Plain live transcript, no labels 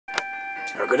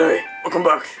Oh, good day. Welcome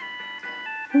back.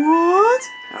 What?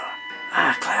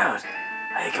 Oh. Cloud.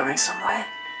 Are you going somewhere?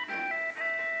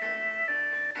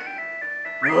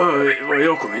 Well,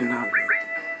 you're coming.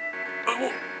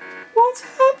 What's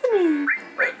happening?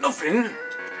 Nothing.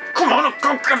 Come on,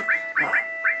 come. Oh.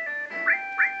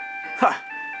 Ha!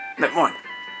 Never mind.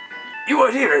 You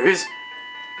weren't here, is?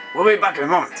 We'll be back in a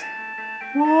moment.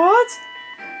 What?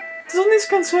 Doesn't this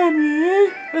concern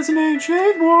me? As an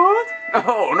ancient, what?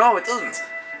 Oh, no, it doesn't.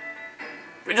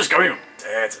 We're just going up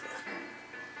there to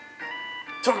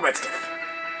talk about stuff.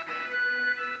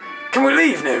 Can we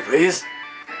leave now, please?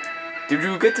 Did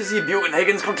you get to see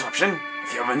Bugenhagen's contraption?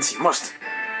 If you haven't, you must.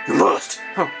 You must.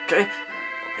 Oh, okay.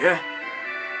 Over here.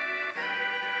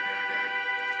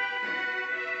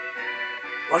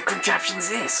 What contraption's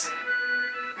this?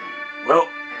 Well,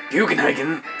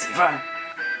 Bugenhagen, Tifa,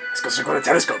 has got some kind of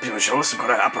telescope here to show us, some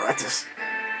kind of apparatus.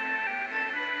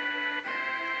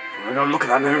 We're gonna look at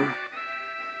that now.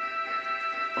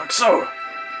 Like so.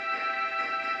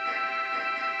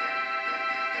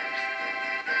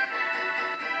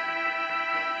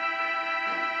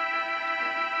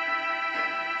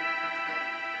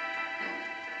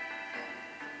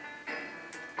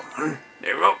 Come on,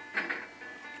 there we go.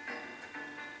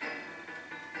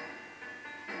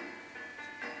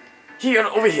 Here,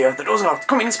 over here, the door's locked.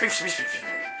 Come in, speak.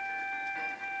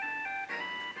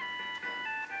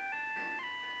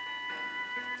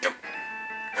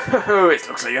 Oh, it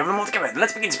looks like you have them all together.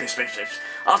 Let's begin, speak.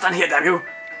 I'll stand here, damn you.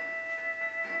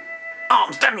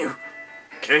 Arms, damn you.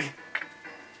 Okay.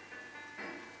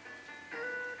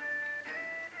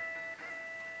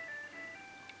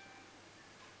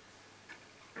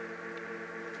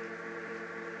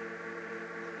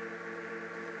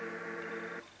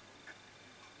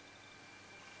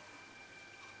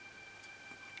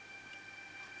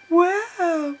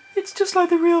 Wow, it's just like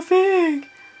the real thing.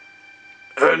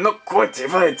 Not quite,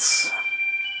 Tifa. It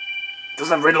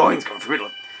doesn't have red lines going through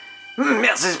it.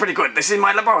 Yes, this is pretty good. This is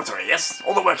my laboratory, yes?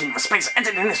 All the working for space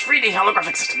entered in this 3D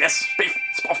holographic system, yes? Spiff,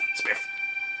 spoff, spiff.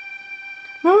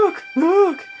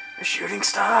 Look! A shooting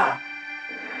star.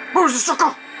 Where's the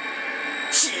sucker?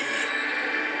 Shit.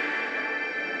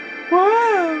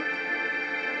 Wow!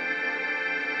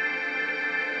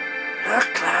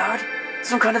 Look, Cloud.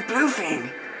 Some kind of blue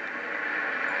thing.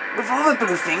 With all the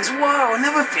blue things, whoa,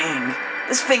 another thing.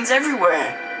 There's things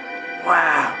everywhere.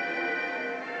 Wow.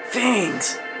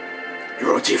 Things.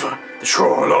 You're right, Tifa. There's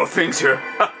sure a lot of things here.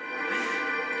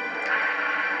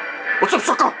 What's up,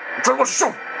 sucker? I'm trying to watch the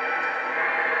show.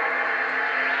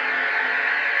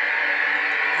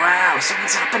 Wow,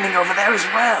 something's happening over there as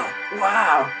well.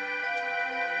 Wow.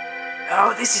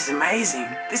 Oh, this is amazing.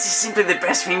 This is simply the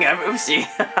best thing I've ever seen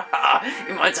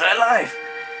in my entire life.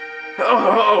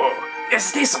 Oh.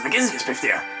 Yes, it is something, isn't it, Spiff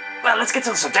dear? Well, let's get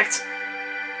to the subject.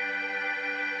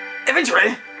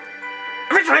 Eventually,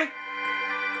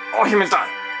 all humans die.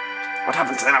 What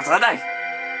happens to them after they die?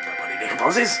 Their body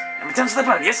decomposes and returns to their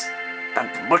planet, yes?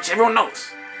 That much everyone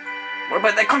knows. What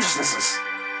about their consciousnesses?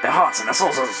 Their hearts and their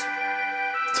souls?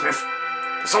 Spiff,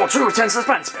 the soul true returns to this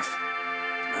planet, Spiff.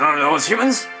 Not only those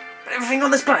humans, but everything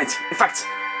on this planet. In fact,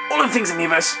 all the things in the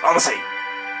universe are the same.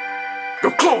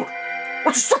 Yo, Claude!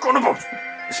 What's you stuck on about?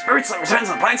 The spirits that return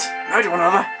to the planet merge one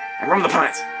another and roam the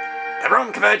planet. They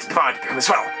roam, converge, divide, become a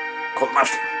swell, called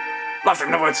Livestream. Livestream,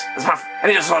 in other words, is a path, and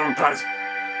it just on the planet.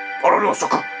 I don't know,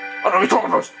 sucker. I don't know what you're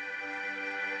talking about.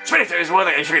 Spirit is where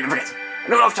they actually forget. A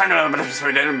new life time to the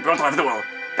spirit and brought to life the world.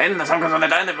 Then the time comes when they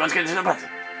die and everyone's getting to the planet.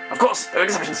 Of course, there are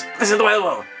exceptions, but this is the way of the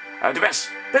world. Do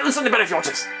best. But listen something better if you want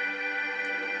it.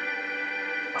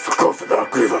 I forgot for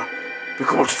that, Griever.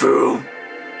 Become a fool.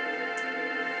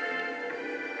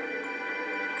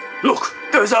 Look,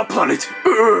 there's our planet,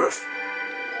 Earth!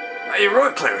 You're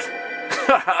right, Cloud.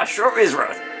 Sure is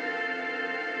right.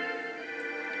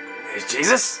 There's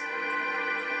Jesus.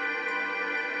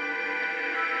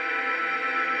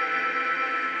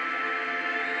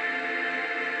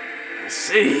 I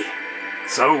see.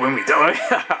 So when we die,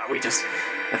 we just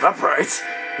evaporate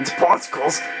into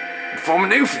particles and form a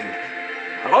new thing.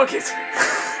 I like it.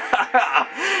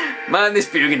 Man, this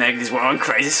Bugenhagen is one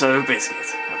crazy son of a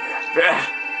biscuit.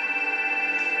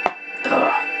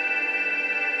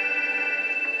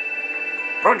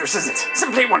 Wondrous, isn't it?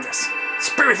 Simply wondrous.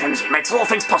 Spirit energy makes all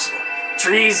things possible.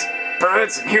 Trees,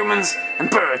 birds, and humans, and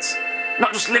birds.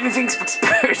 Not just living things, but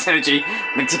spirit energy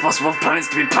makes it possible for planets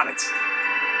to be planets.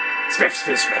 Spiff.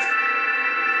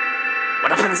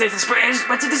 What happens if the spirit energy is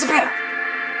meant to disappear?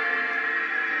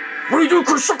 What are you doing,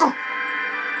 Chris Sucker?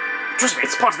 Trust me,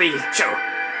 it's part of the show.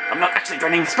 I'm not actually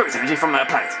draining spirit energy from the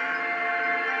planet.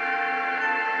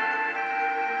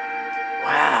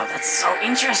 Wow, That's so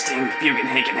interesting,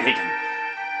 Bugenhagen.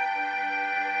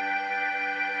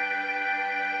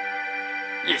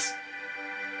 Yes.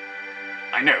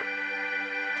 I know.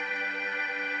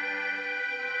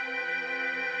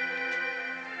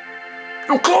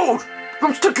 Oh, Claude!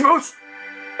 Don't stick him out!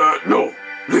 No.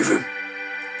 Leave him.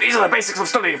 These are the basics of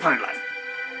studying planet life.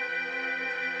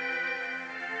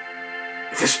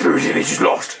 If the spirit energy is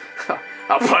lost,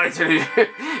 our planet is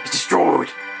destroyed.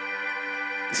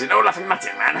 This is no laughing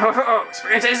matter, man.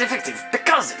 Spirit is effective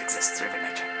because it exists within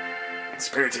nature. And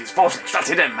spirit is falsely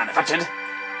extracted and manufactured.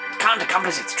 It can't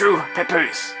accomplish its true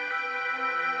purpose.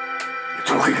 You're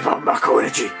talking about macro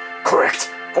energy,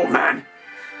 correct, old man?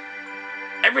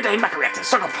 Everyday macro reactors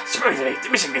suck up spirit energy,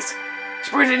 missing this.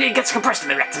 Spirit energy gets compressed in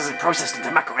the reactors and processed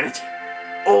into macro energy.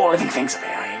 All living things are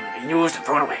being used and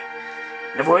thrown away.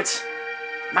 In other words,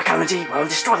 macro energy will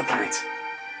destroy the planet.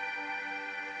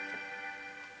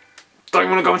 Don't you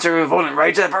want to go into a violent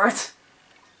rage there, Barrett?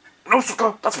 No,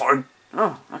 sucker, that's fine.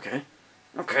 Oh, okay.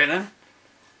 Okay then.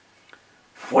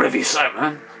 Whatever you say,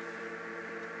 man.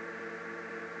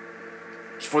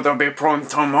 Just thought that would be a prime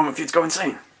time moment for you to go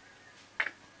insane.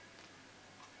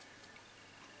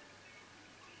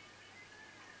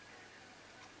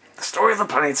 The story of the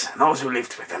planet and those who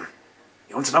lived with them.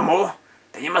 You want to know more?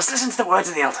 Then you must listen to the words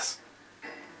of the elders.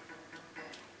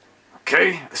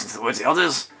 Okay, listen to the words of the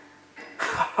elders.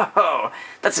 Oh,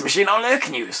 that's a machine only I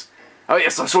can use. Oh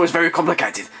yes, I saw it's very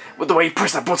complicated with the way you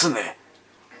press that button there.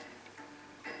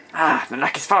 Ah,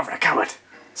 Nanaki's father, a coward.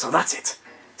 So that's it.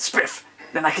 Spiff.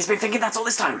 Nanaki's been thinking that all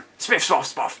this time. Spiff,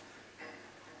 spoff.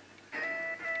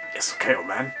 Yes, okay, old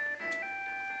man.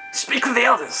 Speak with the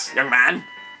elders, young man.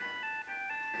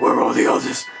 Where are the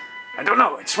others? I don't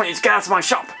know, I just want you to get out of my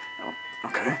shop. Oh,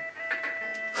 okay.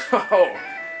 Oh,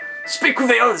 speak with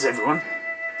the others, everyone.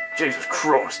 Jesus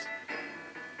Christ.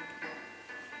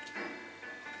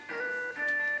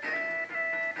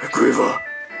 Agriva,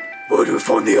 where do we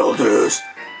find the elders?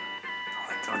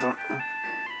 I don't...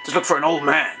 Just look for an old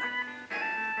man.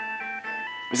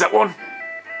 Is that one?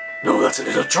 No, that's a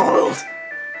little child.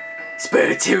 He's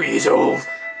barely 2 years old.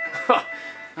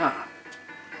 Ah.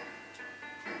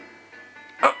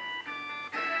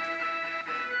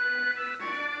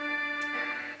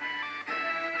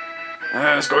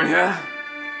 Let's go in here.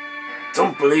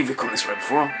 Don't believe we've come this way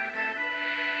before.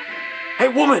 Hey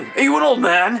woman, are you an old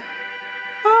man?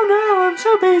 Oh no, I'm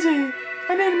so busy.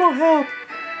 I need more help.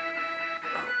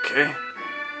 Okay.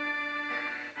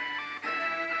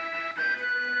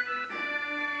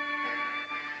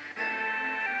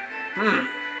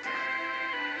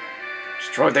 Let's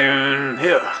try down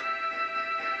here.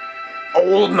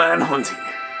 Old man hunting.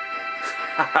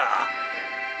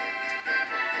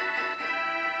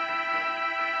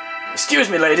 Excuse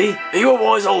me, lady. Are you a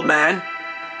wise old man?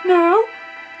 No.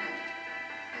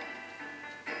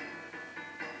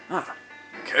 Oh,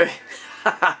 okay.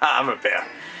 I'm a bear.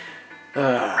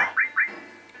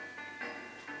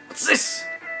 What's this?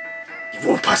 You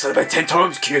won't pass that about 10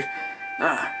 times, kid.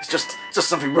 It's just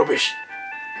something rubbish.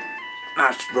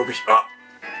 It's just rubbish. Oh.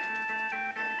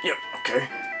 Yep, okay.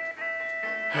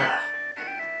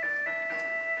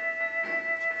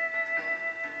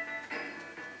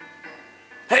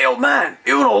 Hey, old man!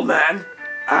 You an old man?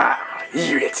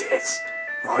 Here it is.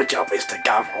 My job is to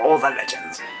gather all the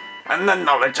legends and the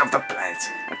knowledge of the planet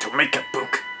and to make a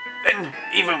book. Then,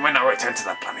 even when I return to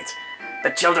the planet,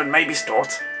 the children may be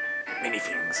taught many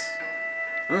things.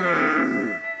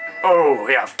 Oh,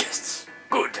 we have guests.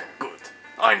 Good.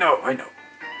 I know.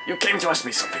 You came to ask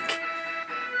me something.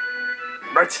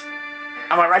 Right?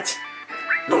 Am I right?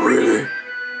 Not really.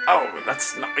 Oh,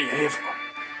 that's not what you're here for.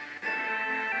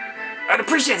 I'd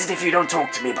appreciate it if you don't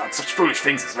talk to me about such foolish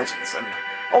things as legends and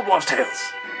old wives'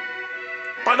 tales.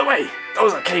 By the way,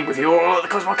 those that came with you are all at the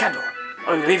Cosmo Candle.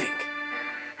 Are you leaving?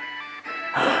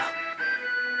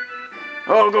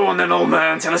 Oh, go on then, old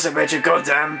man. Tell us about your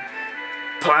goddamn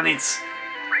planets.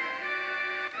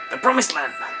 The Promised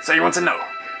Land. So you want to know?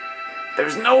 There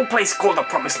is no place called the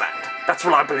Promised Land. That's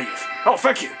what I believe. Oh,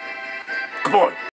 thank you. Goodbye.